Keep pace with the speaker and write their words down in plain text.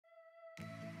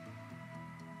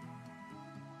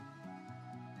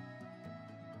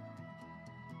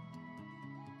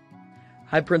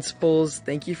Hi principals,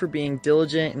 thank you for being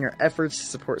diligent in your efforts to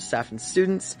support staff and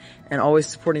students and always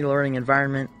supporting the learning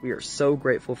environment. We are so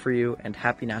grateful for you and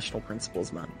happy National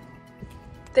Principals Month.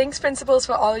 Thanks principals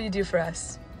for all you do for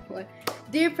us.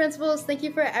 Dear principals, thank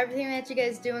you for everything that you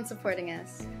guys do in supporting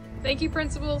us. Thank you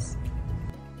principals.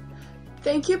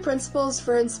 Thank you principals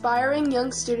for inspiring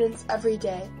young students every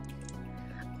day.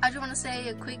 I just want to say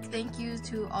a quick thank you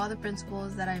to all the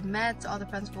principals that I've met, all the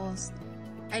principals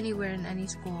anywhere in any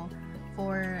school,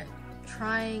 for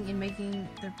trying and making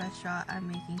their best shot at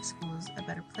making schools a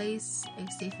better place,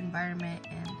 a safe environment,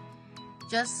 and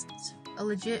just a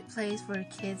legit place where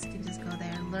kids can just go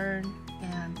there and learn.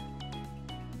 And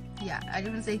yeah, I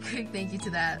just want to say a quick thank you to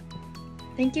that.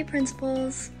 Thank you,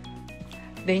 principals.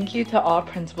 Thank you to all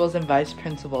principals and vice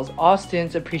principals. All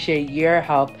students appreciate your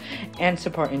help and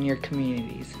support in your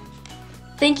communities.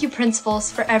 Thank you,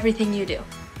 principals, for everything you do.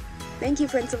 Thank you,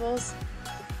 principals.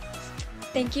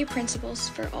 Thank you, principals,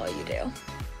 for all you do.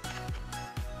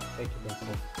 Thank you,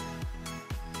 principal.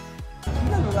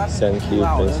 Thank you,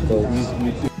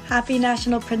 principals. Happy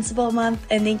National Principal Month,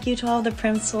 and thank you to all the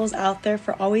principals out there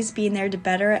for always being there to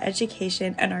better our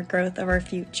education and our growth of our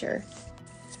future.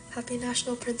 Happy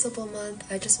National Principal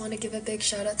Month. I just want to give a big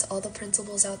shout out to all the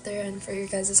principals out there and for your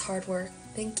guys' hard work.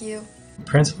 Thank you.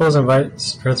 Principals and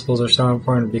vice principals are so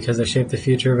important because they shape the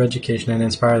future of education and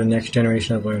inspire the next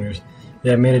generation of learners. They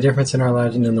have made a difference in our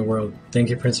lives and in the world. Thank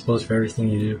you, principals, for everything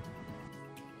you do.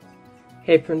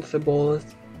 Hey, principals.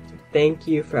 Thank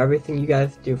you for everything you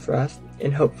guys do for us,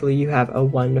 and hopefully you have a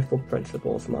wonderful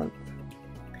Principals Month.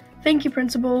 Thank you,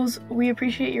 principals. We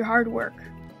appreciate your hard work.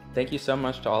 Thank you so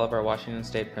much to all of our Washington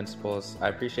State principals. I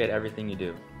appreciate everything you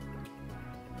do.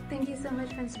 Thank you so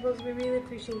much, principals. We really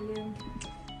appreciate you.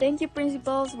 Thank you,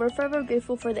 principals. We're forever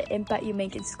grateful for the impact you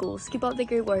make in schools. Keep up the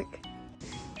great work.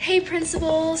 Hey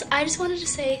principals, I just wanted to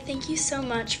say thank you so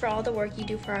much for all the work you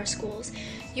do for our schools.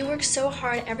 You work so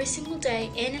hard every single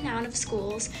day in and out of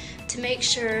schools to make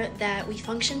sure that we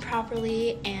function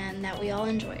properly and that we all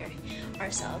enjoy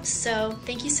ourselves. So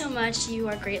thank you so much. You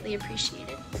are greatly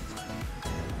appreciated.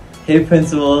 Hey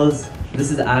principals,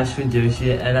 this is Ashwin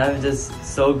Joshi, and I'm just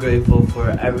so grateful for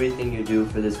everything you do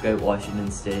for this great Washington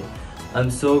State.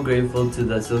 I'm so grateful to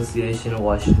the Association of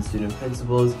Washington Student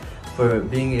Principals for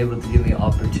being able to give me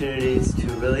opportunities to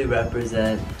really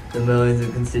represent the millions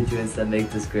of constituents that make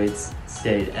this great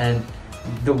state. And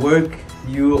the work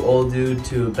you all do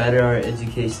to better our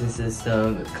education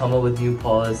system, come up with new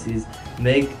policies,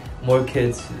 make more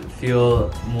kids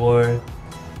feel more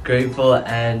grateful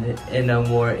and in a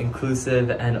more inclusive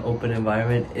and open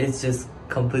environment, it's just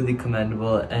completely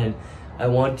commendable. And I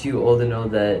want you all to know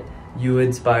that you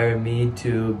inspire me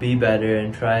to be better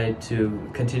and try to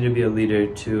continue to be a leader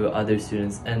to other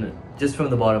students. And just from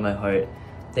the bottom of my heart,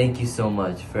 thank you so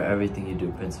much for everything you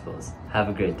do, principals. Have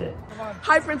a great day.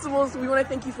 Hi, principals. We want to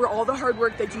thank you for all the hard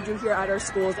work that you do here at our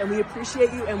schools, and we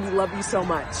appreciate you and we love you so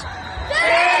much.